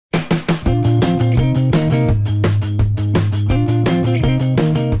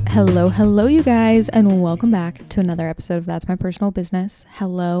Hello, you guys, and welcome back to another episode of That's My Personal Business.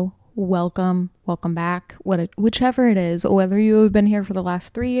 Hello, welcome back, whichever it is, whether you have been here for the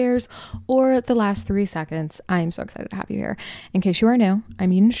last 3 years or the last 3 seconds. I'm so excited to have you here. In case you are new,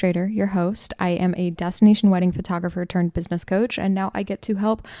 I'm Eden Schrader, your host. I am a destination wedding photographer turned business coach, and now I get to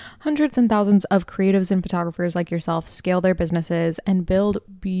help hundreds and thousands of creatives and photographers like yourself scale their businesses and build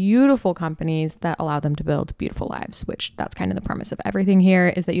beautiful companies that allow them to build beautiful lives, which that's kind of the premise of everything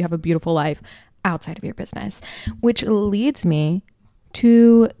here, is that you have a beautiful life outside of your business, which leads me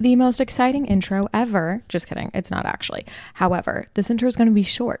to the most exciting intro ever. Just kidding. It's not actually. However, this intro is going to be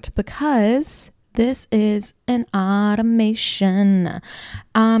short because this is an automation.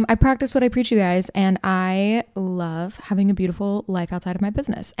 I practice what I preach, you guys, and I love having a beautiful life outside of my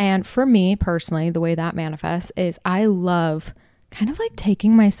business. And for me personally, the way that manifests is I love kind of like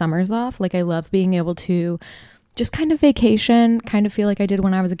taking my summers off. Like I love being able to just kind of vacation, kind of feel like I did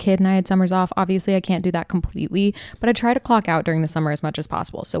when I was a kid and I had summers off. Obviously, I can't do that completely, but I try to clock out during the summer as much as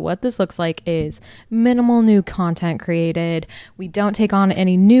possible. So what this looks like is minimal new content created. We don't take on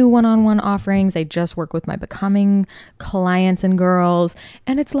any new one-on-one offerings. I just work with my becoming clients and girls,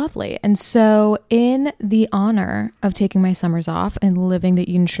 and it's lovely. And so in the honor of taking my summers off and living the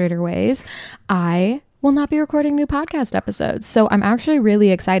Eden Schrader ways, I will not be recording new podcast episodes. So I'm actually really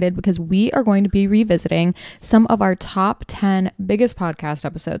excited because we are going to be revisiting some of our top 10 biggest podcast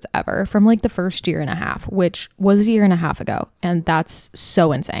episodes ever from like the first year and a half, which was a year and a half ago. And that's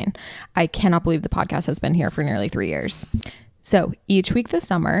so insane. I cannot believe the podcast has been here for nearly 3 years. So each week this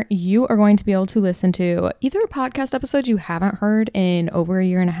summer, you are going to be able to listen to either a podcast episode you haven't heard in over a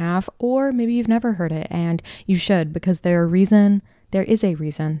year and a half, or maybe you've never heard it, and you should, because there is a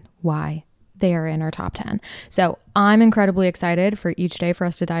reason why they are in our top 10. So I'm incredibly excited for each day for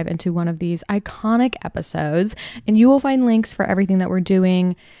us to dive into one of these iconic episodes, and you will find links for everything that we're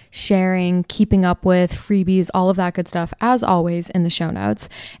doing, sharing, keeping up with, freebies, all of that good stuff, as always, in the show notes.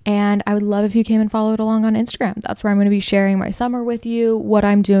 And I would love if you came and followed along on Instagram. That's where I'm going to be sharing my summer with you, what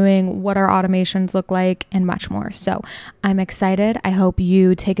I'm doing, what our automations look like, and much more. So I'm excited. I hope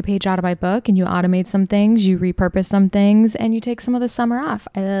you take a page out of my book and you automate some things, you repurpose some things, and you take some of the summer off.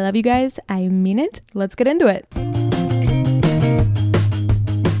 I love you guys. I mean it. Let's get into it.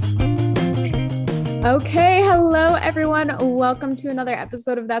 Okay, hello everyone. Welcome to another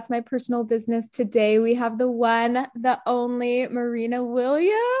episode of That's My Personal Business. Today we have the one, the only Marina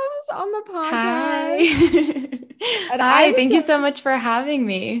Williams on the podcast. Hi. Hi, thank you so much for having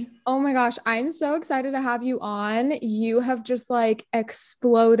me. Oh my gosh, I'm so excited to have you on. You have just like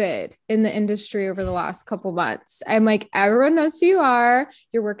exploded in the industry over the last couple months. I'm like, everyone knows who you are.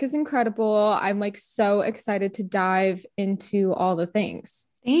 Your work is incredible. I'm like so excited to dive into all the things.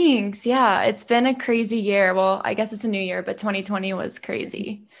 Thanks. Yeah, it's been a crazy year. Well, I guess it's a new year, but 2020 was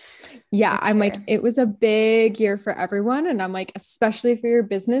crazy. Yeah, I'm like, it was a big year for everyone. And I'm like, especially for your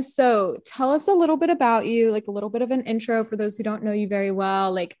business. So tell us a little bit about you, like a little bit of an intro for those who don't know you very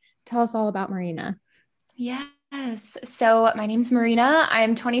well. Like, tell us all about Marina. Yes. So my name's Marina.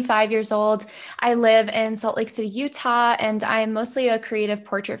 I'm 25 years old. I live in Salt Lake City, Utah, and I'm mostly a creative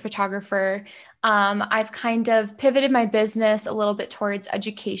portrait photographer. I've kind of pivoted my business a little bit towards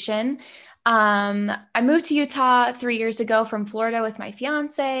education. I moved to Utah 3 years ago from Florida with my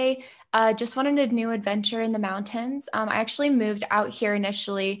fiance. Just wanted a new adventure in the mountains. I actually moved out here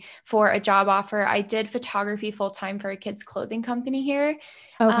initially for a job offer. I did photography full-time for a kids' clothing company here.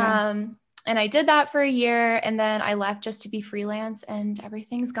 Okay. And I did that for a year, and then I left just to be freelance, and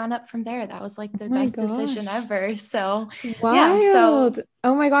everything's gone up from there. That was like the best decision ever. So wild. Yeah, so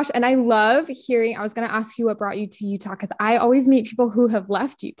oh my gosh. And I love hearing, I was going to ask you what brought you to Utah, because I always meet people who have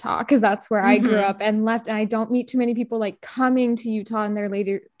left Utah because that's where I grew up and left. And I don't meet too many people like coming to Utah in their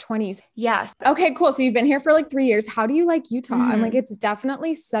later 20s. Yes. Okay, cool. So you've been here for like 3 years. How do you like Utah? I'm like, it's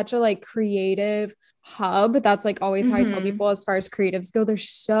definitely such a like creative hub. That's like always how I tell people as far as creatives go. There's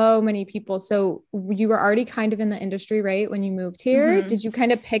so many people. So you were already kind of in the industry, right? When you moved here, did you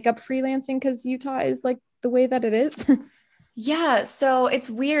kind of pick up freelancing because Utah is like the way that it is? Yeah. So it's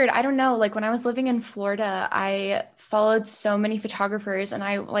weird. I don't know. Like when I was living in Florida, I followed so many photographers and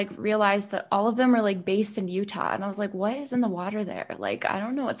I like realized that all of them were like based in Utah. And I was like, what is in the water there? Like, I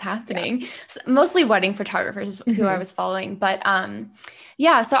don't know what's happening. Yeah. So, mostly wedding photographers who I was following. But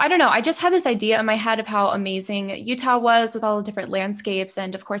yeah, so I don't know. I just had this idea in my head of how amazing Utah was with all the different landscapes.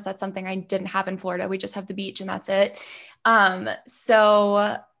 And of course, that's something I didn't have in Florida. We just have the beach and that's it.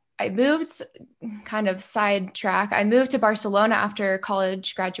 So I moved, kind of sidetrack. I moved to Barcelona after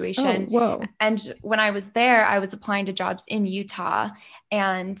college graduation. Oh, whoa. And when I was there, I was applying to jobs in Utah.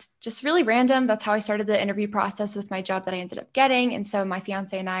 and just really random. That's how I started the interview process with my job that I ended up getting. And so my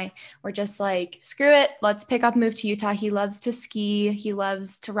fiance and I were just like, screw it. Let's pick up, move to Utah. He loves to ski. He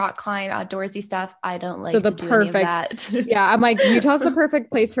loves to rock climb, outdoorsy stuff. I don't So like the to do any of perfect, that. yeah, I'm like, Utah's the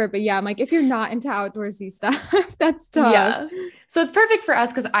perfect place for it. But yeah, I'm like, if you're not into outdoorsy stuff, that's tough. Yeah. So it's perfect for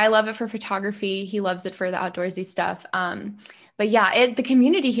us because I love it for photography. He loves it for the outdoorsy stuff. But yeah, the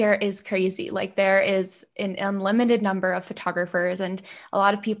community here is crazy. Like there is an unlimited number of photographers, and a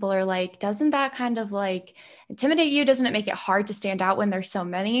lot of people are like, doesn't that kind of like intimidate you? Doesn't it make it hard to stand out when there's so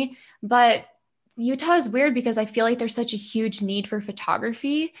many? But Utah is weird because I feel like there's such a huge need for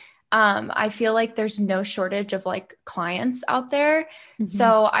photography. I feel like there's no shortage of like clients out there. Mhm.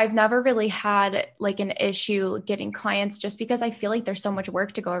 So I've never really had like an issue getting clients just because I feel like there's so much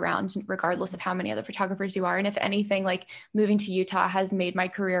work to go around, regardless of how many other photographers you are. And if anything, like moving to Utah has made my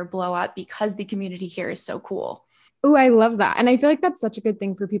career blow up because the community here is so cool. Oh, I love that. And I feel like that's such a good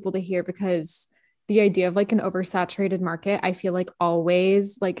thing for people to hear because the idea of like an oversaturated market, I feel like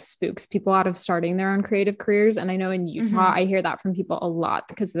always like spooks people out of starting their own creative careers. And I know in Utah, Mm-hmm. I hear that from people a lot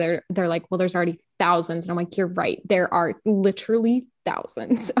because they're like, well, there's already thousands. And I'm like, you're right. There are literally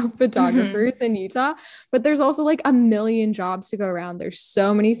thousands of Mm-hmm. photographers in Utah, but there's also like a million jobs to go around. There's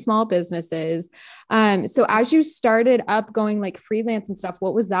so many small businesses. So as you started up going like freelance and stuff,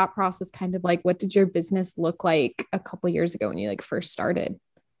 what was that process kind of like? What did your business look like a couple years ago when you like first started?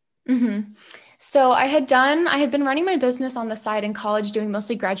 Mm-hmm. So I had been running my business on the side in college, doing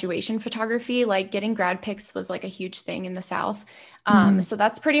mostly graduation photography. Like getting grad pics was like a huge thing in the South. Mhm. So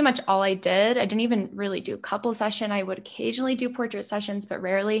that's pretty much all I did. I didn't even really do couple session. I would occasionally do portrait sessions, but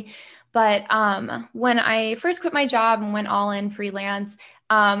rarely. But when I first quit my job and went all in freelance,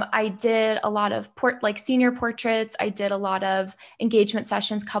 I did a lot of like senior portraits. I did a lot of engagement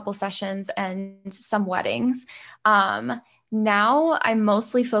sessions, couple sessions, and some weddings. Now I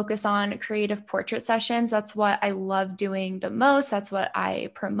mostly focus on creative portrait sessions. That's what I love doing the most. That's what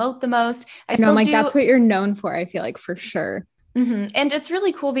I promote the most. I I know I'm still like, do. that's what you're known for, I feel like for sure. And it's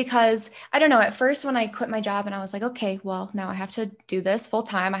really cool because I don't know, at first when I quit my job and I was like, okay, well, now I have to do this full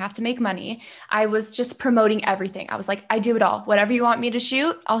time. I have to make money. I was just promoting everything. I was like, I do it all. Whatever you want me to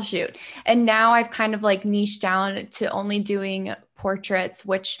shoot, I'll shoot. And now I've kind of like niched down to only doing portraits,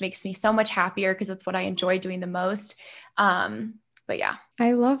 which makes me so much happier because it's what I enjoy doing the most. But yeah.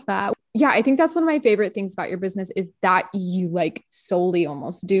 I love that. Yeah, I think that's one of my favorite things about your business is that you like solely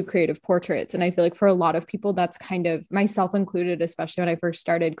almost do creative portraits. And I feel like for a lot of people, that's kind of myself included, especially when I first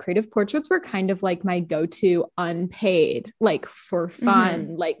started, creative portraits were kind of like my go-to unpaid, like for Mm-hmm.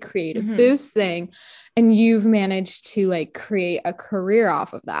 fun, like creative Mm-hmm. boost thing. And you've managed to like create a career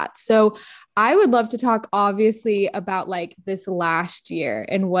off of that. So I would love to talk obviously about like this last year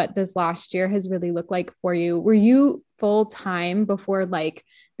and what this last year has really looked like for you. Were you full time before like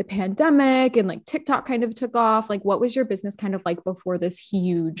the pandemic and like TikTok kind of took off? Like, what was your business kind of like before this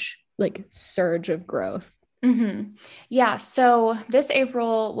huge like surge of growth? Mm-hmm. Yeah. So this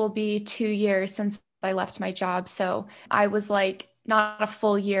April will be 2 years since I left my job. So I was like not a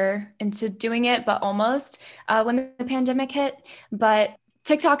full year into doing it, but almost when the pandemic hit. But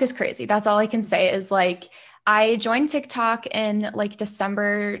TikTok is crazy. That's all I can say is like, I joined TikTok in like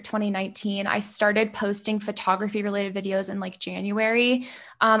December 2019. I started posting photography related videos in like January.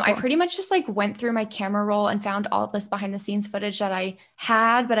 I Cool. pretty much just like went through my camera roll and found all this behind the scenes footage that I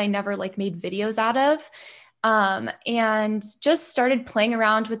had, but I never like made videos out of. And just started playing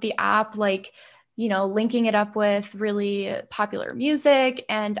around with the app, like, linking it up with really popular music.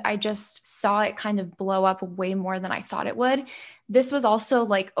 And I just saw it kind of blow up way more than I thought it would. This was also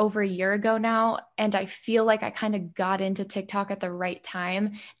like over a year ago now. And I feel like I kind of got into TikTok at the right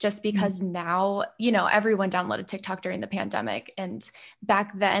time just Mhm. because now, everyone downloaded TikTok during the pandemic. And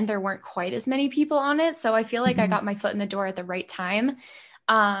back then, there weren't quite as many people on it. So I feel like I Mhm. got my foot in the door at the right time.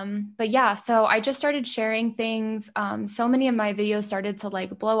 But yeah, so I just started sharing things. So many of my videos started to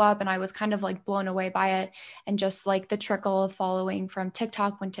like blow up and I was kind of like blown away by it. And just like the trickle of following from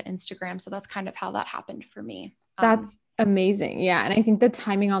TikTok went to Instagram. So that's kind of how that happened for me. That's amazing. Yeah. And I think the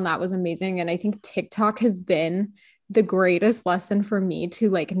timing on that was amazing. And I think TikTok has been the greatest lesson for me to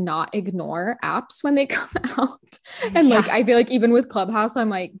like not ignore apps when they come out. And like, Yeah, I feel like even with Clubhouse, I'm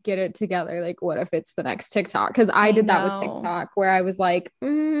like, get it together. Like, what if it's the next TikTok? Cause I I did that with know. TikTok where I was like, I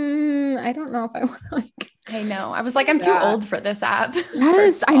don't know if I want to like I know. I was like, I'm too Yeah. old for this app, Yes,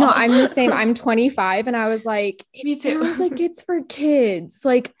 first of I know. all. I'm the same. I'm 25 and I was like, it Me too. sounds like it's for kids.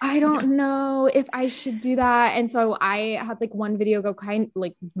 Like, I don't know if I should do that. And so I had like one video go kind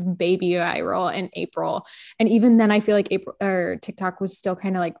like baby viral in April. And even then I feel like April or TikTok was still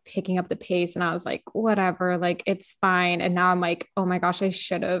kind of like picking up the pace and I was like, whatever, like it's fine. And now I'm like, oh my gosh, I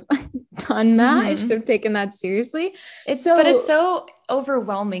should have done that. I should Hmm. have taken that seriously. But it's So, so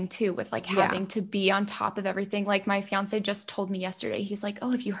overwhelming too with like yeah. having to be on top of everything. Like my fiance just told me yesterday, he's like,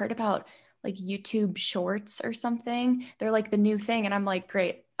 "Oh, have you heard about like YouTube Shorts or something? They're like the new thing." And I'm like,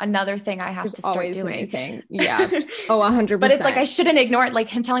 "Great, another thing I have There's to start always a new doing." thing. Yeah. Oh, But it's like 100%. I shouldn't ignore it. Like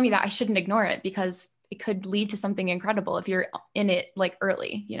him telling me that I shouldn't ignore it because it could lead to something incredible if you're in it like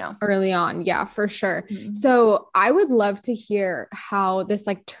early, you know. Early on, yeah, for sure. Mhm. So I would love to hear how this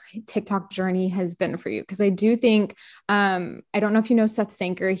like TikTok journey has been for you because I do think I don't know if you know Seth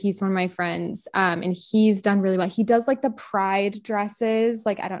Sanker, he's one of my friends, and he's done really well. He does like the pride dresses,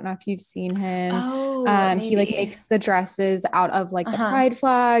 like I don't know if you've seen him. Oh, He like maybe. makes the dresses out of like the Uh-huh. pride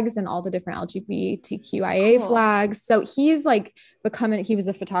flags and all the different LGBTQIA Cool. flags. So he's like becoming, he was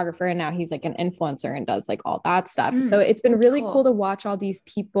a photographer and now he's like an influencer and does like all that stuff. So Mm, it's been really cool cool. to watch all these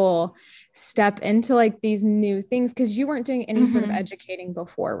people step into like these new things because you weren't doing any sort of Hmm. educating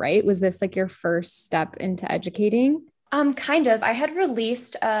before, right? Was this like your first step into educating? Kind of. I had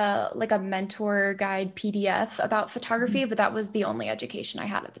released like a mentor guide PDF about photography, but that was the only education I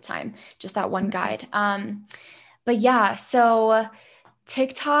had at the time, just that one Mhm. guide. But yeah, so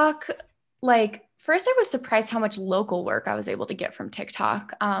TikTok, like first I was surprised how much local work I was able to get from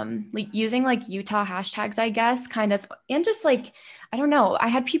TikTok. Like using like Utah hashtags, I guess, kind of, and just like, I don't know, I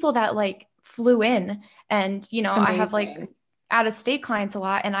had people that like flew in and, you know, I have like Amazing. out of state clients a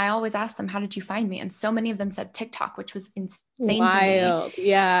lot. And I always ask them, how did you find me? And so many of them said TikTok, which was insane to me. Wild.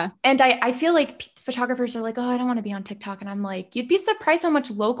 Yeah. And I feel like photographers are like, oh, I don't want to be on TikTok. And I'm like, you'd be surprised how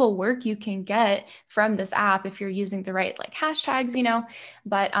much local work you can get from this app if you're using the right like hashtags, you know.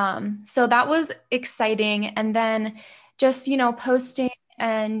 But so that was exciting. And then just, you know, posting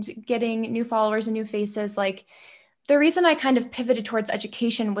and getting new followers and new faces, like the reason I kind of pivoted towards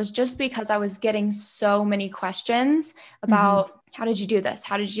education was just because I was getting so many questions Mhm. about how did you do this?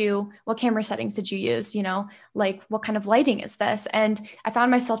 What camera settings did you use? You know, like what kind of lighting is this? And I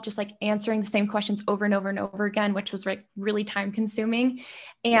found myself just like answering the same questions over and over and over again, which was like really time consuming.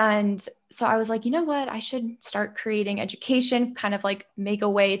 Yeah. And so I was like, you know what? I should start creating education, kind of like make a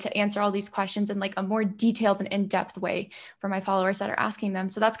way to answer all these questions in like a more detailed and in-depth way for my followers that are asking them.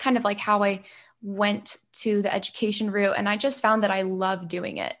 So that's kind of like how I went to the education route and I just found that I love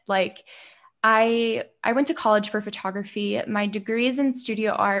doing it. Like I went to college for photography. My degree is in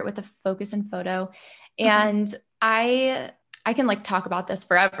studio art with a focus in photo. Okay. And I can like talk about this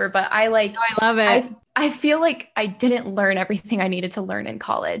forever, but I No, like I love it. I feel like I didn't learn everything I needed to learn in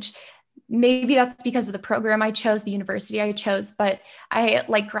college. Maybe that's because of the program I chose, the university I chose, but I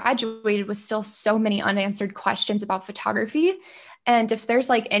like graduated with still so many unanswered questions about photography. And if there's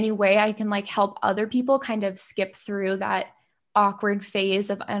like any way I can like help other people kind of skip through that awkward phase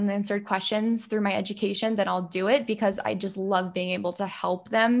of unanswered questions through my education, then I'll do it because I just love being able to help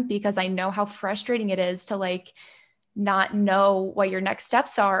them because I know how frustrating it is to like not know what your next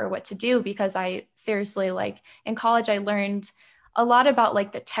steps are or what to do because I seriously like in college I learned a lot about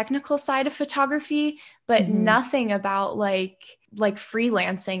like the technical side of photography but Mhm. nothing about like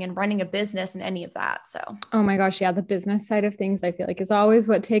freelancing and running a business and any of that. So Oh my gosh, yeah, the business side of things I feel like is always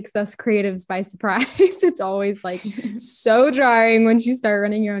what takes us creatives by surprise. It's always like so jarring once you start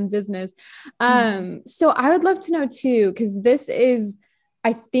running your own business. Mhm. So I would love to know too, because this is,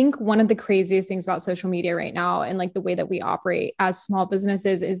 I think, one of the craziest things about social media right now and like the way that we operate as small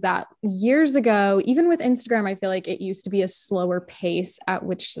businesses is that years ago, even with Instagram, I feel like it used to be a slower pace at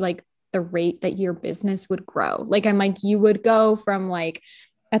which like the rate that your business would grow. Like I'm like, you would go from like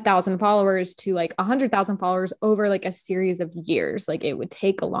 1,000 followers to like 100,000 followers over like a series of years. Like it would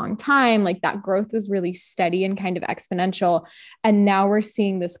take a long time. Like that growth was really steady and kind of exponential. And now we're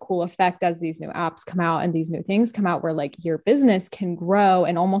seeing this cool effect as these new apps come out and these new things come out where like your business can grow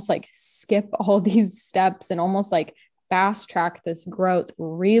and almost like skip all these steps and almost like fast track this growth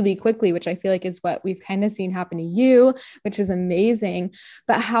really quickly, which I feel like is what we've kind of seen happen to you, which is amazing.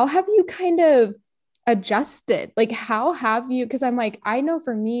 But how have you kind of adjusted? Like, how have you? Because I'm like, I know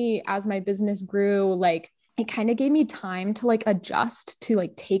for me, as my business grew, like, it kind of gave me time to like adjust to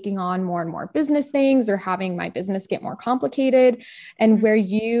like taking on more and more business things or having my business get more complicated. And where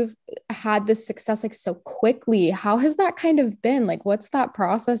you've had this success like so quickly, how has that kind of been? Like, what's that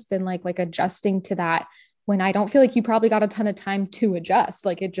process been like adjusting to that when I don't feel like you probably got a ton of time to adjust?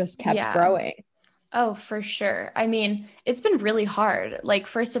 Like, it just kept Yeah. growing. Oh, for sure. I mean, it's been really hard. Like,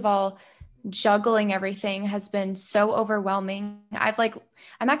 first of all, juggling everything has been so overwhelming.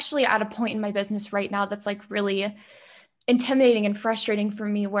 I'm actually at a point in my business right now that's like really intimidating and frustrating for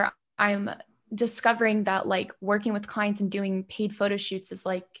me, where I'm discovering that like working with clients and doing paid photo shoots is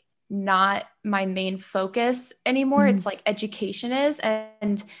like not my main focus anymore. Mm-hmm. It's like education is.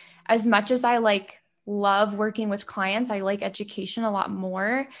 And as much as I like love working with clients, I like education a lot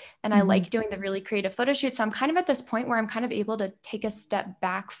more. And I Mm-hmm. like doing the really creative photo shoots. So I'm kind of at this point where I'm kind of able to take a step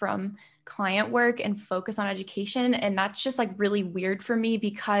back from client work and focus on education. And that's just like really weird for me,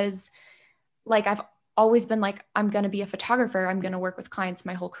 because like I've always been like, I'm going to be a photographer. I'm going to work with clients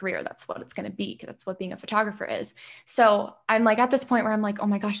my whole career. That's what it's going to be. That's what being a photographer is. So I'm like at this point where I'm like, oh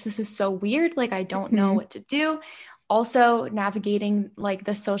my gosh, this is so weird. Like, I don't know Mm-hmm. what to do. Also navigating like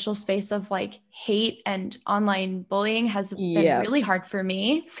the social space of like hate and online bullying has been Yep. really hard for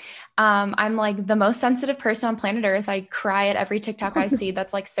me. I'm like the most sensitive person on planet Earth. I cry at every TikTok I see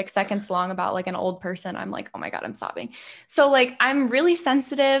that's like 6 seconds long about like an old person. I'm like, oh my God, I'm sobbing. So like, I'm really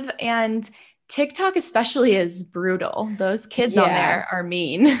sensitive, and TikTok especially is brutal. Those kids on Yeah. there are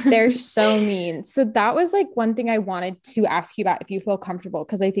mean. They're so mean. So that was like one thing I wanted to ask you about if you feel comfortable,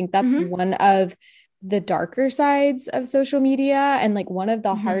 because I think that's hmm one of the darker sides of social media and like one of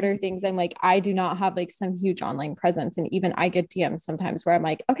the hmm harder things. I'm like, I do not have like some huge online presence. And even I get DMs sometimes where I'm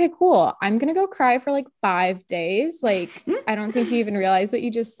like, okay, cool. I'm going to go cry for like 5 days. Like, I don't think you even realize what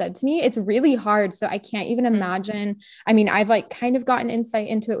you just said to me. It's really hard. So I can't even imagine. I mean, I've like kind of gotten insight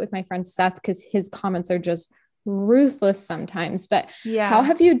into it with my friend Seth because his comments are just ruthless sometimes. But how Yeah.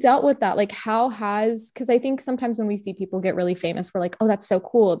 have you dealt with that? Like, how has, because I think sometimes when we see people get really famous, we're like, oh, that's so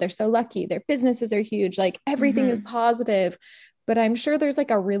cool. They're so lucky. Their businesses are huge. Like, everything is hmm positive. But I'm sure there's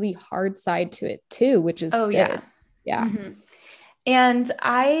like a really hard side to it too, which is Oh, yeah. this. Yeah. hmm And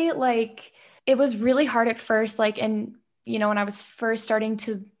I like, it was really hard at first, like, and when I was first starting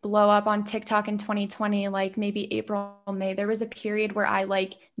to blow up on TikTok in 2020, like maybe April, May, there was a period where I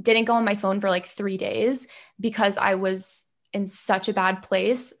like didn't go on my phone for like 3 days because I was in such a bad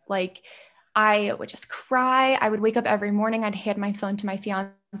place. Like, I would just cry. I would wake up every morning. I'd hand my phone to my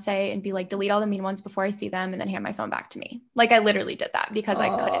fiance and be like, delete all the mean ones before I see them, and then hand my phone back to me. Like, I literally did that because I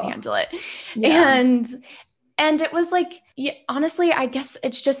couldn't Oh, handle it. yeah. And it was like, yeah, honestly, I guess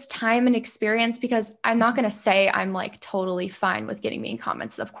it's just time and experience, because I'm not going to say I'm like totally fine with getting mean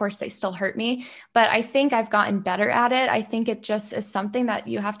comments. Of course, they still hurt me, but I think I've gotten better at it. I think it just is something that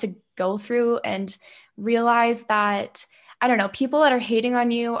you have to go through and realize that, I don't know, people that are hating on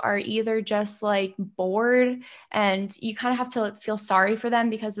you are either just like bored, and you kind of have to feel sorry for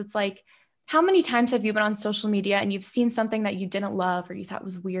them, because it's like, how many times have you been on social media and you've seen something that you didn't love, or you thought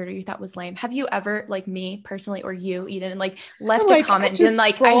was weird, or you thought was lame? Have you ever, like me personally, or you, Eden, like I'm left a like, I comment and been just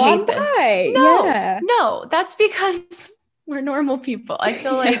like, I scroll on hate this? by. No, Yeah. no, that's because we're normal people. I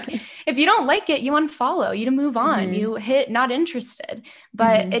feel Yeah. like if you don't like it, you unfollow, you move on, hmm you hit not interested.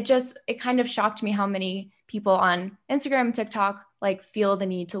 But hmm it kind of shocked me how many people on Instagram and TikTok like feel the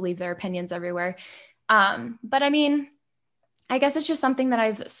need to leave their opinions everywhere. But I mean, I guess it's just something that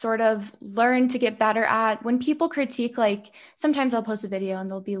I've sort of learned to get better at. When people critique, like sometimes I'll post a video and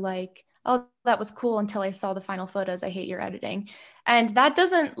they'll be like, oh, that was cool until I saw the final photos. I hate your editing. And that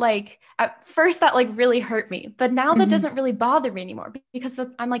doesn't like, at first that like really hurt me, but now that hmm doesn't really bother me anymore, because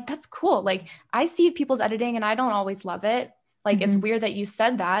I'm like, that's cool. Like, I see people's editing and I don't always love it. Like, it's hmm weird that you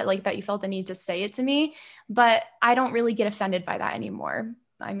said that, like that you felt the need to say it to me, but I don't really get offended by that anymore.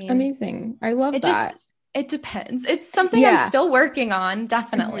 I mean, Amazing. I love it that. just, it depends. It's something I'm Yeah. still working on, hmm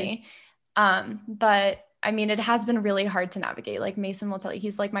definitely. But I mean, it has been really hard to navigate. Like Mason will tell you,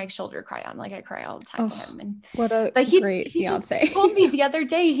 he's like my shoulder cry on. Like, I cry all the time for Oh, him. And what a but he great he just fiance. told me the other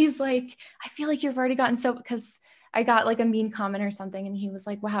day, he's like, I feel like you've already gotten so, because I got like a mean comment or something, and he was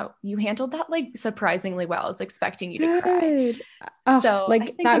like, wow, you handled that like surprisingly well. I was expecting you to cry. Good. Oh, So I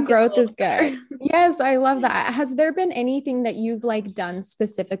like think that I'm getting a growth little is bit better. good. Yes, I love that. Has there been anything that you've like done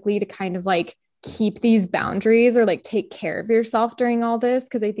specifically to kind of like keep these boundaries or like take care of yourself during all this?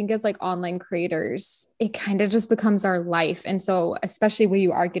 Because I think as like online creators, it kind of just becomes our life. And so, especially when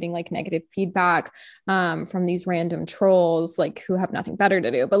you are getting like negative feedback from these random trolls, like who have nothing better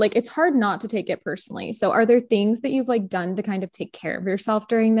to do, but like it's hard not to take it personally. So, are there things that you've like done to kind of take care of yourself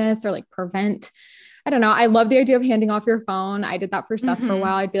during this or like prevent? I don't know. I love the idea of handing off your phone. I did that for Seth for a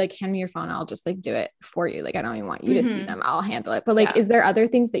while. hmm I'd be like, hand me your phone. I'll just like do it for you. Like, I don't even want you to see hmm them. I'll handle it. But like, Yeah. is there other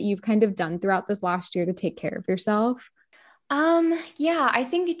things that you've kind of done throughout this last year to take care of yourself? Yeah, I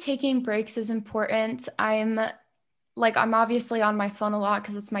think taking breaks is important. like I'm obviously on my phone a lot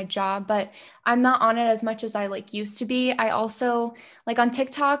because it's my job, but I'm not on it as much as I like used to be. I also like on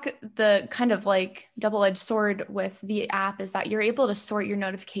TikTok, the kind of like double-edged sword with the app is that you're able to sort your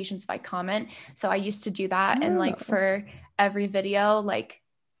notifications by comment. So I used to do that, and like Oh, for every video, like,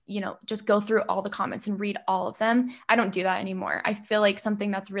 just go through all the comments and read all of them. I don't do that anymore. I feel like something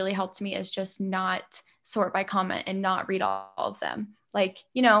that's really helped me is just not sort by comment and not read all of them. Like,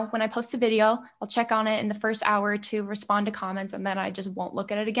 when I post a video, I'll check on it in the first hour to respond to comments, and then I just won't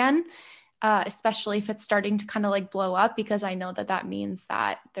look at it again, especially if it's starting to kind of like blow up, because I know that that means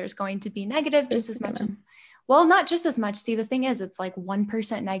that there's going to be negative just as much. Well, not just as much. See, the thing is, it's like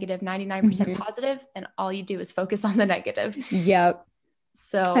 1% negative, 99% positive, and all you do is focus on the negative. Yep.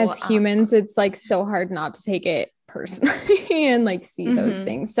 So as humans, it's like so hard not to take it personally and like see those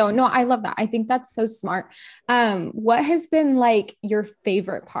things. So no, I love that. I think that's so smart. What has been like your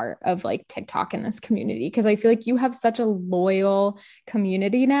favorite part of like TikTok in this community? Because I feel like you have such a loyal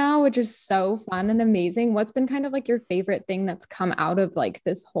community now, which is so fun and amazing. What's been kind of like your favorite thing that's come out of like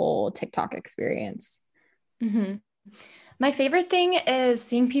this whole TikTok experience? My favorite thing is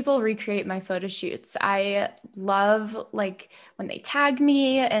seeing people recreate my photo shoots. I love like when they tag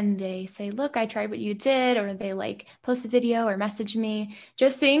me and they say, "Look, I tried what you did," or they like post a video or message me.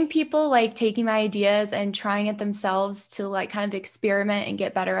 Just seeing people like taking my ideas and trying it themselves to like kind of experiment and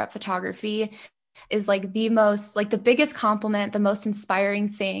get better at photography is like the biggest compliment, the most inspiring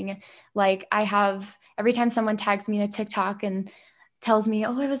thing. Like I have every time someone tags me in a TikTok and tells me,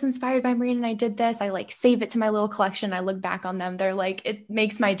 "Oh, I was inspired by Marina and I did this," I like save it to my little collection. I look back on them. They're like, it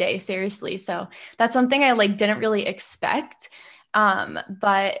makes my day, seriously. So that's something I like didn't really expect.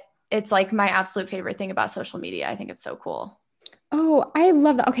 But it's like my absolute favorite thing about social media. I think it's so cool. Oh, I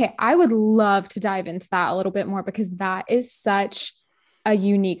love that. Okay. I would love to dive into that a little bit more because that is such a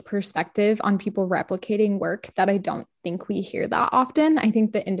unique perspective on people replicating work that I don't think we hear that often. I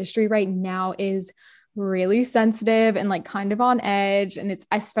think the industry right now is really sensitive and like kind of on edge, and it's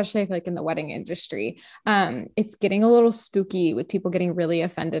especially like in the wedding industry, it's getting a little spooky with people getting really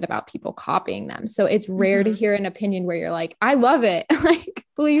offended about people copying them. So it's rare to hear an opinion where you're like, "I love it." Like,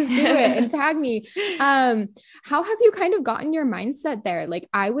 please do it and tag me. How have you kind of gotten your mindset there? Like,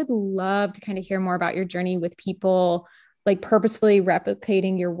 I would love to kind of hear more about your journey with people like purposefully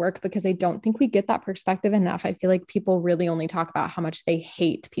replicating your work, because I don't think we get that perspective enough. I feel like people really only talk about how much they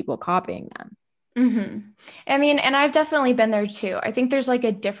hate people copying them. I mean, and I've definitely been there too. I think there's like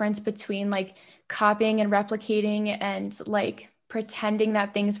a difference between like copying and replicating and like pretending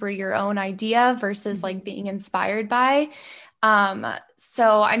that things were your own idea versus like being inspired by.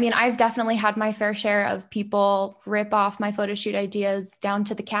 So I mean, I've definitely had my fair share of people rip off my photo shoot ideas down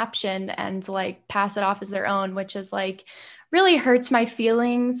to the caption and like pass it off as their own, which is like really hurts my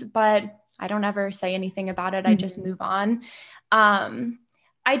feelings, but I don't ever say anything about it. I just move on.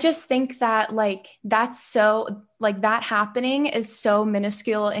 I just think that like that's so like that happening is so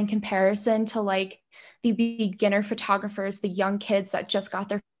minuscule in comparison to like the beginner photographers, the young kids that just got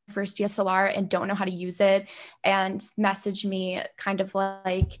their first DSLR and don't know how to use it and message me kind of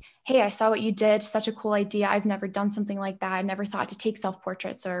like, "Hey, I saw what you did. Such a cool idea. I've never done something like that. I never thought to take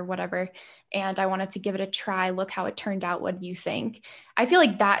self-portraits or whatever. And I wanted to give it a try. Look how it turned out. What do you think?" I feel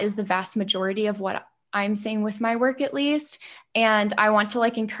like that is the vast majority of what I'm seeing with my work, at least. And I want to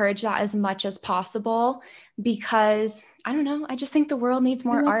like encourage that as much as possible, because I don't know, I just think the world needs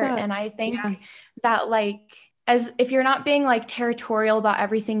more art. That. And I think that like, as if you're not being like territorial about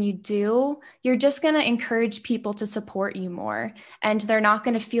everything you do, you're just going to encourage people to support you more. And they're not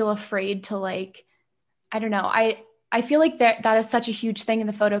going to feel afraid to like, I don't know. I feel like that is such a huge thing in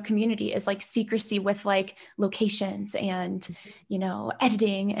the photo community, is like secrecy with like locations and,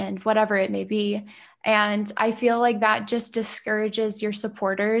 editing and whatever it may be. And I feel like that just discourages your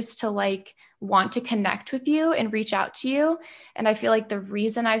supporters to like want to connect with you and reach out to you. And I feel like the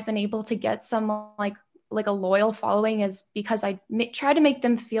reason I've been able to get some like a loyal following is because I try to make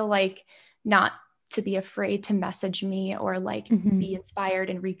them feel like not to be afraid to message me or like be inspired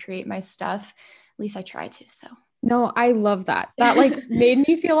and recreate my stuff. At least I try to. So. No, I love that. That like made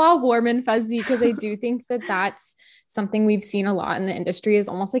me feel all warm and fuzzy, because I do think that that's something we've seen a lot in the industry, is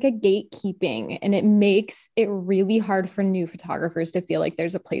almost like a gatekeeping, and it makes it really hard for new photographers to feel like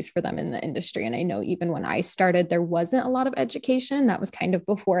there's a place for them in the industry. And I know even when I started, there wasn't a lot of education. That was kind of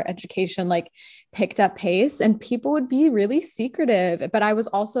before education like picked up pace, and people would be really secretive. But I was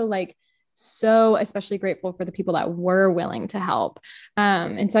also like so especially grateful for the people that were willing to help.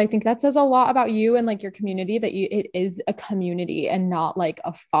 And so I think that says a lot about you and like your community, that it is a community and not like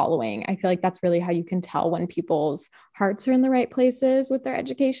a following. I feel like that's really how you can tell when people's hearts are in the right places with their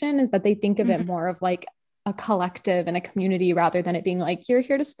education, is that they think of it more of like a collective and a community rather than it being like, you're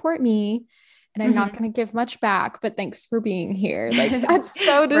here to support me and I'm not going to give much back, but thanks for being here. Like that's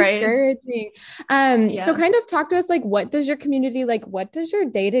so Right. discouraging. So Yeah. kind of talk to us, like, what does your community, like, what does your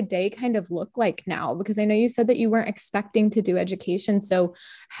day-to-day kind of look like now? Because I know you said that you weren't expecting to do education. So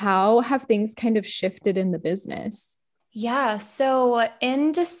how have things kind of shifted in the business? Yeah. So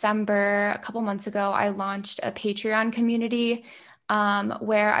in December, a couple months ago, I launched a Patreon community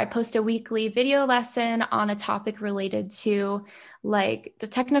where I post a weekly video lesson on a topic related to like the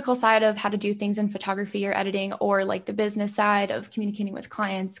technical side of how to do things in photography or editing, or like the business side of communicating with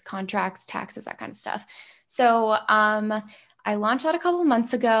clients, contracts, taxes, that kind of stuff. So I launched that a couple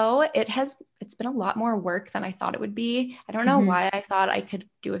months ago. It's been a lot more work than I thought it would be. I don't know Mhm. why I thought I could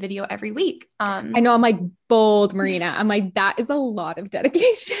do a video every week. I know, I'm like, bold, Marina. I'm like, that is a lot of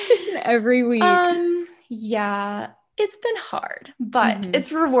dedication every week. Yeah, it's been hard, but Mhm.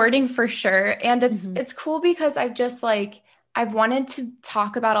 it's rewarding for sure. And it's Mhm. it's cool because I've wanted to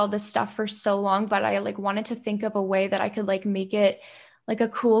talk about all this stuff for so long, but I like wanted to think of a way that I could like make it like a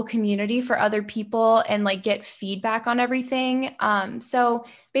cool community for other people and like get feedback on everything. So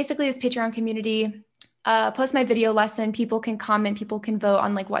basically this Patreon community, post my video lesson, people can comment, people can vote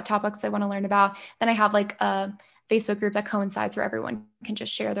on like what topics they want to learn about. Then I have like a Facebook group that coincides where everyone can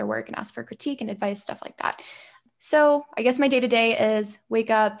just share their work and ask for critique and advice, stuff like that. So I guess my day to day is wake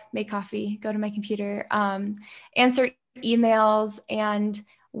up, make coffee, go to my computer, answer emails, and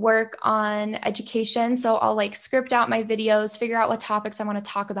work on education. So I'll like script out my videos, figure out what topics I want to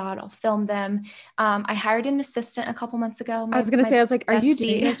talk about. I'll film them. I hired an assistant a couple months ago. I My was going to my say, I was like, are you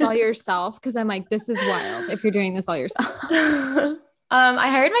doing bestie. this all yourself? Because I'm like, this is wild if you're doing this all yourself. I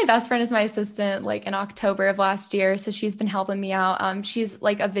hired my best friend as my assistant like in October of last year. So she's been helping me out. She's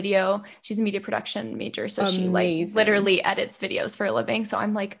like she's a media production major. So she like Amazing. literally edits videos for a living. So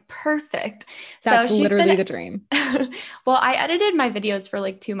I'm like, perfect. So That's she's been, literally the dream. well, I edited my videos for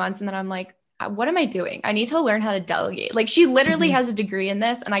like 2 months and then I'm like, what am I doing? I need to learn how to delegate. Like she literally Mhm. has a degree in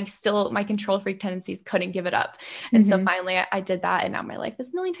this and my control freak tendencies couldn't give it up. And so Mhm. finally I did that and now my life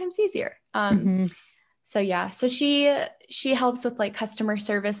is a million times easier. Mhm. So yeah, so she helps with like customer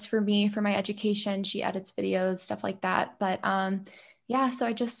service for me for my education. She edits videos, stuff like that. But yeah, so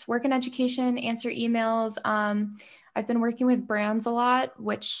I just work in education, answer emails. I've been working with brands a lot,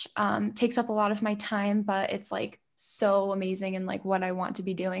 which takes up a lot of my time, but it's like so amazing and like what I want to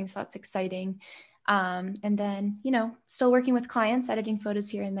be doing. So that's exciting. And then, still working with clients, editing photos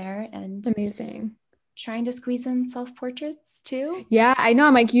here and there, and Amazing. trying to squeeze in self-portraits too. Yeah, I know.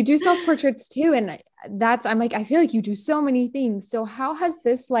 I'm like, you do self portraits too. And I'm like, I feel like you do so many things. So, how has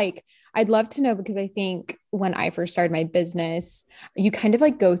this, like, I'd love to know because I think when I first started my business, you kind of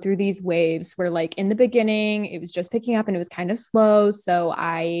like go through these waves where, like, in the beginning, it was just picking up and it was kind of slow. So,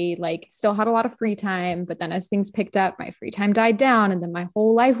 I like still had a lot of free time. But then as things picked up, my free time died down. And then my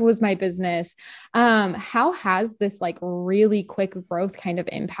whole life was my business. How has this like really quick growth kind of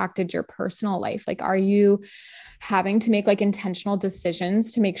impacted your personal life? Like, are you having to make like intentional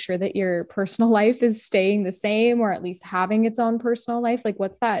decisions to make sure that your personal life is staying the same or at least having its own personal life? Like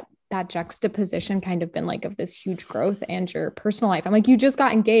what's that juxtaposition kind of been like of this huge growth and your personal life? I'm like, you just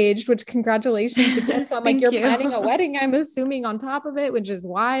got engaged, which congratulations again. So I'm like, Thank you're planning you. a wedding, I'm assuming, on top of it, which is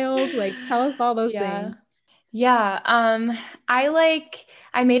wild. Like, tell us all those Yeah. things. Yeah.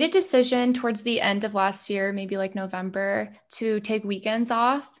 I made a decision towards the end of last year, maybe like November, to take weekends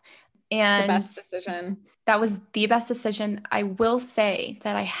off. The And best decision. that was the best decision. I will say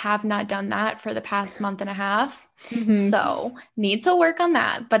that I have not done that for the past month and a half. Mm-hmm. So need to work on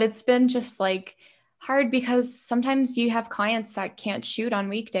that. But it's been just like hard because sometimes you have clients that can't shoot on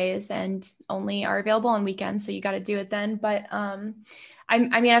weekdays and only are available on weekends. So you got to do it then. But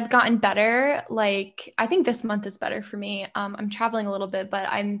I've gotten better. Like, I think this month is better for me. I'm traveling a little bit, but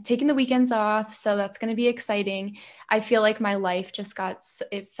I'm taking the weekends off. So that's going to be exciting. I feel like my life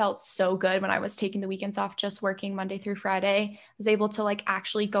it felt so good when I was taking the weekends off, just working Monday through Friday. I was able to like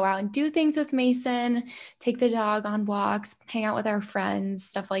actually go out and do things with Mason, take the dog on walks, hang out with our friends,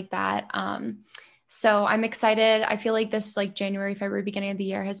 stuff like that. So I'm excited. I feel like this like January, February, beginning of the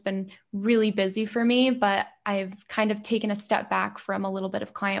year has been really busy for me, but I've kind of taken a step back from a little bit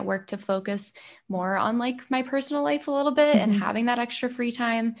of client work to focus more on like my personal life a little bit and Mm-hmm. having that extra free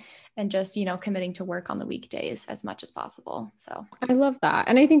time and just, committing to work on the weekdays as much as possible. So, I love that.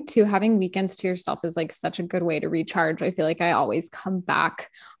 And I think too, having weekends to yourself is like such a good way to recharge. I feel like I always come back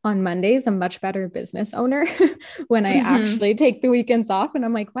on Mondays a much better business owner when I mhm. actually take the weekends off. And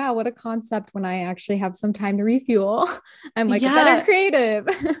I'm like, wow, what a concept when I actually have some time to refuel. I'm like a better Yeah, creative.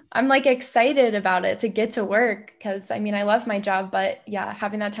 I'm like excited about it to get to work because I mean, I love my job, but yeah,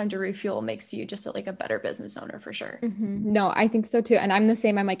 having that time to refuel makes you just like a better business owner for sure. No, I think so too. And I'm the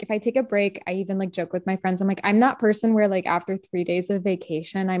same. I'm like, if I take a break, I even like joke with my friends. I'm like, I'm that person where like after 3 days of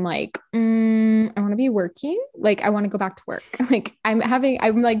vacation, I'm like, I want to be working. Like, I want to go back to work. Like,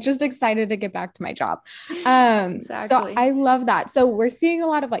 I'm like just excited to get back to my job. So Exactly. I love that. So we're seeing a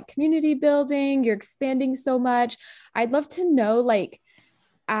lot of like community building. You're expanding so much. I'd love to know, like,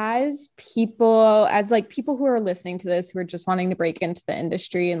 as like people who are listening to this who are just wanting to break into the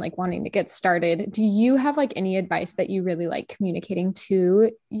industry and like wanting to get started, do you have like any advice that you really like communicating to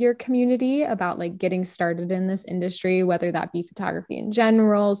your community about like getting started in this industry, whether that be photography in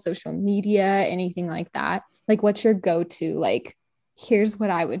general, social media, anything like that? Like, what's your go-to, like, here's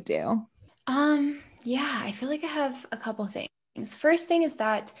what I would do? Yeah, I feel like I have a couple things. First thing is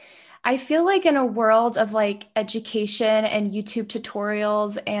that I feel like in a world of like education and YouTube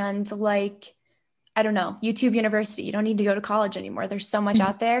tutorials and like, I don't know, YouTube University, you don't need to go to college anymore. There's so much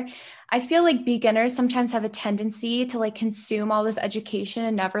out there. I feel like beginners sometimes have a tendency to like consume all this education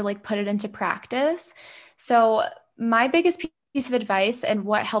and never like put it into practice. So my biggest piece of advice and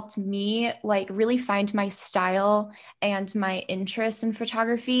what helped me like really find my style and my interest in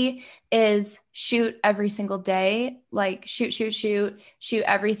photography is shoot every single day. Like shoot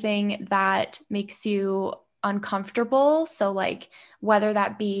everything that makes you uncomfortable. So like whether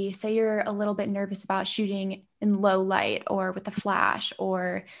that be, say you're a little bit nervous about shooting in low light or with a flash,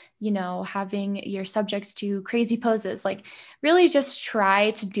 or, you know, having your subjects do crazy poses, like really just try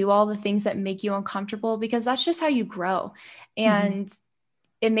to do all the things that make you uncomfortable, because that's just how you grow. Mhm. And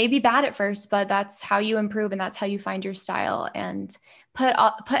it may be bad at first, but that's how you improve and that's how you find your style, and put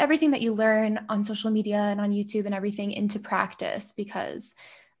everything that you learn on social media and on YouTube and everything into practice, because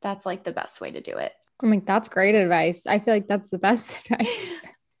that's like the best way to do it. I'm like, that's great advice. I feel like that's the best advice.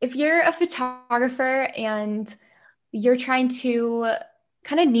 If you're a photographer and you're trying to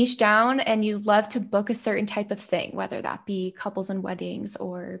kind of niche down and you love to book a certain type of thing, whether that be couples and weddings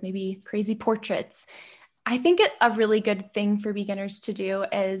or maybe crazy portraits, I think a really good thing for beginners to do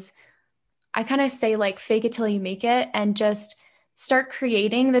is, I kind of say like fake it till you make it, and just start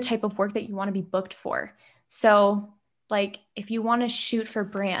creating the type of work that you want to be booked for. So like if you want to shoot for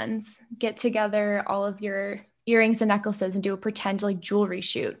brands, get together all of your earrings and necklaces and do a pretend like jewelry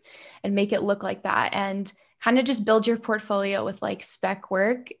shoot and make it look like that, and kind of just build your portfolio with like spec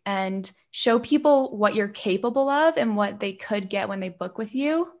work and show people what you're capable of and what they could get when they book with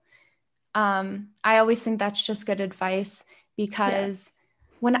you. I always think that's just good advice, because Yes.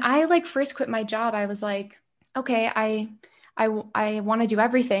 when I like first quit my job, I was like, okay, I want to do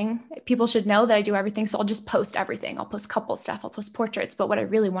everything. People should know that I do everything. So I'll just post everything. I'll post couple stuff. I'll post portraits. But what I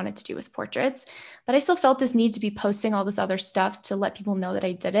really wanted to do was portraits. But I still felt this need to be posting all this other stuff to let people know that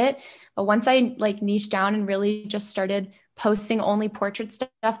I did it. But once I like niched down and really just started posting only portrait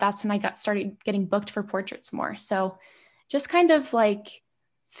stuff, that's when I started getting booked for portraits more. So just kind of like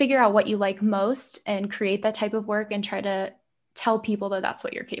figure out what you like most and create that type of work and try to tell people that that's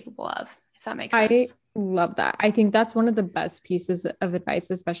what you're capable of, if that makes I sense. love that. I think that's one of the best pieces of advice,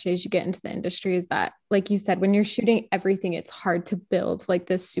 especially as you get into the industry, is that, like you said, when you're shooting everything, it's hard to build like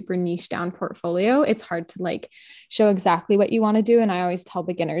this super niche down portfolio. It's hard to like show exactly what you want to do. And I always tell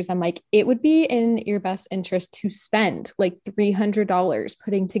beginners, I'm like, it would be in your best interest to spend like $300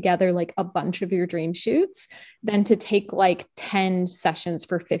 putting together like a bunch of your dream shoots than to take like 10 sessions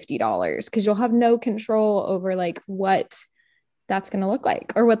for $50, because you'll have no control over like what that's going to look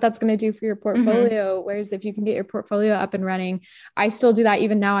like or what that's going to do for your Mm-hmm. portfolio. Whereas if you can get your portfolio up and running, I still do that.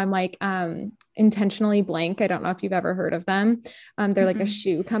 Even now I'm like, intentionally blank. I don't know if you've ever heard of them. They're like a Mm-mm.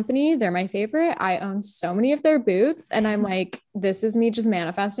 shoe company. They're my favorite. I own so many of their boots, and I'm like, this is me just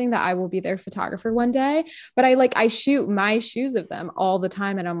manifesting that I will be their photographer one day. But I shoot my shoes of them all the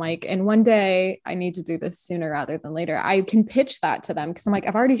time. And I'm like, and one day I need to do this sooner rather than later. I can pitch that to them because I'm like,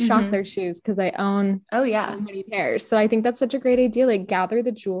 I've already shot Mm-hmm. their shoes because I own Oh so yeah. many pairs. So I think that's such a great idea. Like, gather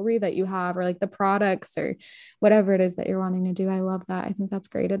the jewelry that you have or like the products or whatever it is that you're wanting to do. I love that. I think that's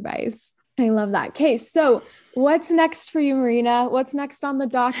great advice. I love that. Okay, so what's next for you, Marina? What's next on the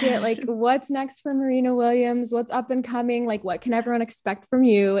docket? Like, what's next for Marina Williams? What's up and coming? Like, what can everyone expect from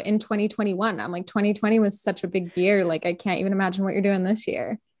you in 2021? I'm like, 2020 was such a big year. Like, I can't even imagine what you're doing this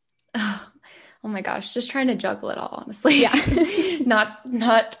year. Oh, oh my gosh, just trying to juggle it all, honestly. Yeah.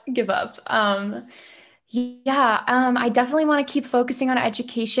 Not give up. Yeah, I definitely want to keep focusing on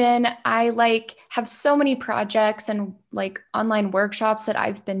education. I like have so many projects and like online workshops that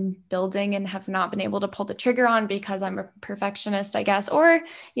I've been building and have not been able to pull the trigger on because I'm a perfectionist, I guess, or,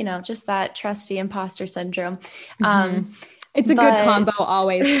 you know, just that trusty imposter syndrome. Um, Mhm. It's a good combo But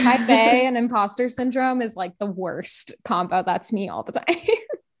always. Type A and imposter syndrome is like the worst combo. That's me all the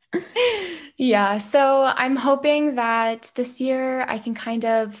time. yeah, so I'm hoping that this year I can kind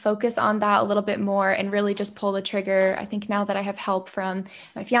of focus on that a little bit more and really just pull the trigger. I think now that I have help from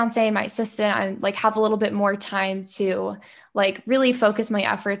my fiance and my assistant, I like have a little bit more time to like really focus my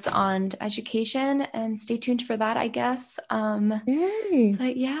efforts on education, and stay tuned for that, I guess. Yay.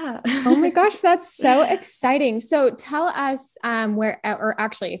 But yeah. Oh my gosh, that's so exciting. So tell us where, or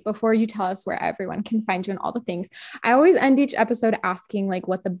actually before you tell us where everyone can find you and all the things, I always end each episode asking like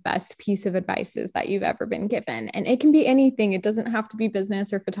what the best piece of advice is that you've ever been given. And it can be anything. It doesn't have to be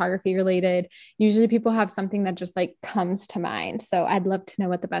business or photography related. Usually people have something that just like comes to mind. So I'd love to know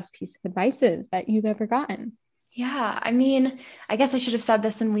what the best piece of advice is that you've ever gotten. Yeah, I mean, I guess I should have said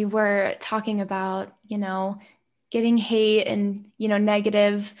this when we were talking about, getting hate and,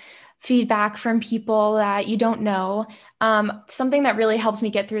 negative feedback from people that you don't know. Something that really helps me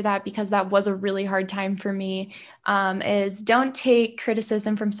get through that, because that was a really hard time for me, is don't take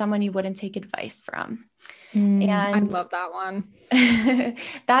criticism from someone you wouldn't take advice from. I And love that one.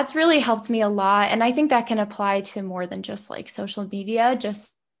 that's really helped me a lot. And I think that can apply to more than just like social media,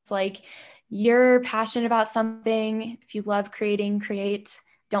 just like you're passionate about something. If you love creating, create.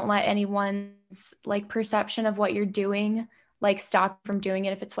 Don't let anyone's like perception of what you're doing like stop from doing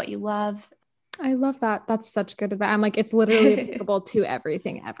it if it's what you love. I love that. That's such good advice. I'm like, it's literally applicable to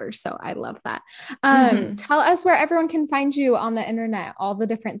everything ever. So I love that. Mhm. Tell us where everyone can find you on the internet, all the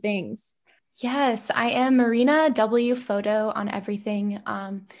different things. Yes, I am Marina W Photo on everything.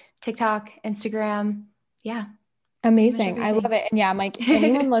 TikTok, Instagram. Yeah, pretty much Amazing. I love everything. it. And yeah, I'm like,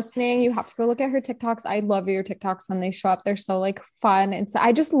 anyone listening, you have to go look at her TikToks. I love your TikToks when they show up. They're so like fun. And so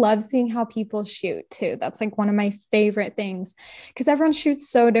I just love seeing how people shoot too. That's like one of my favorite things because everyone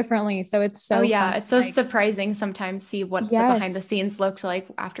shoots so differently. So it's Oh so yeah, fun it's to so like, surprising sometimes see what the behind the yes. scenes looked like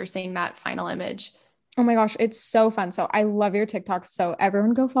after seeing that final image. Oh my gosh, it's so fun. So I love your TikToks. So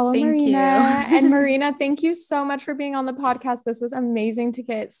everyone go follow Thank Marina. you. And Marina, thank you so much for being on the podcast. This was amazing to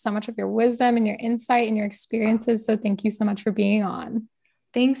get so much of your wisdom and your insight and your experiences. So thank you so much for being on.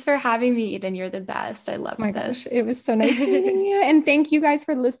 Thanks for having me, Eden. You're the best. I Oh my loved gosh, it this. was so nice meeting you. And thank you guys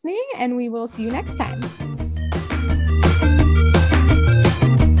for listening. And we will see you next time.